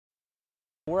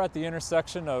We're at the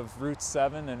intersection of Route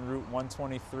 7 and Route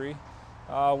 123.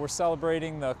 We're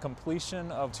celebrating the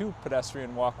completion of 2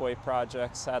 pedestrian walkway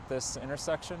projects at this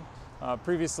intersection.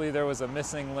 Previously there was a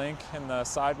missing link in the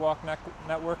sidewalk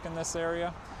network in this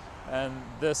area, and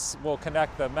this will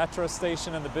connect the metro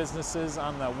station and the businesses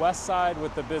on the west side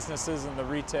with the businesses and the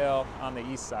retail on the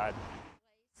east side.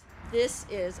 This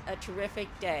is a terrific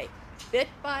day. Bit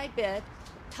by bit,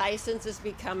 Tysons is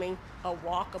becoming a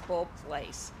walkable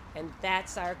place, and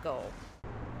that's our goal.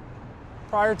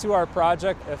 Prior to our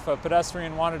project, if a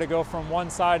pedestrian wanted to go from one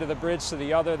side of the bridge to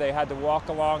the other, they had to walk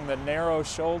along the narrow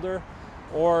shoulder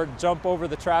or jump over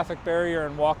the traffic barrier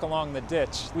and walk along the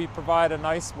ditch. We provide a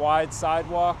nice wide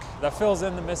sidewalk that fills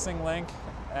in the missing link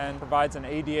and provides an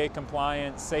ADA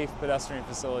compliant, safe pedestrian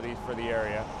facility for the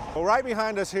area. Well, right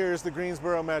behind us here is the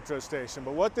Greensboro Metro Station,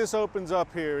 but what this opens up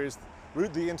here is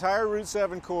the entire Route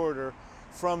 7 corridor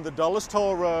from the Dulles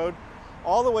Toll Road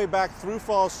all the way back through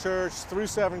Falls Church, through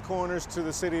Seven Corners to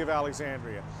the city of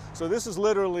Alexandria. So this is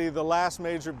literally the last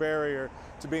major barrier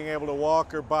to being able to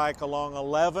walk or bike along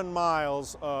 11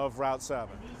 miles of Route 7.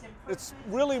 It's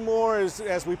really more,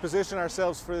 as we position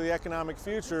ourselves for the economic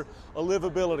future, a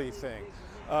livability thing.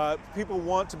 People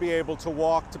want to be able to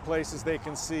walk to places they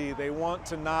can see. They want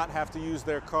to not have to use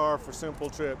their car for simple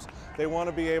trips. They want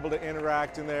to be able to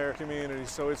interact in their community.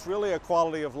 So it's really a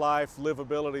quality of life,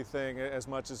 livability thing as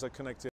much as a connectivity.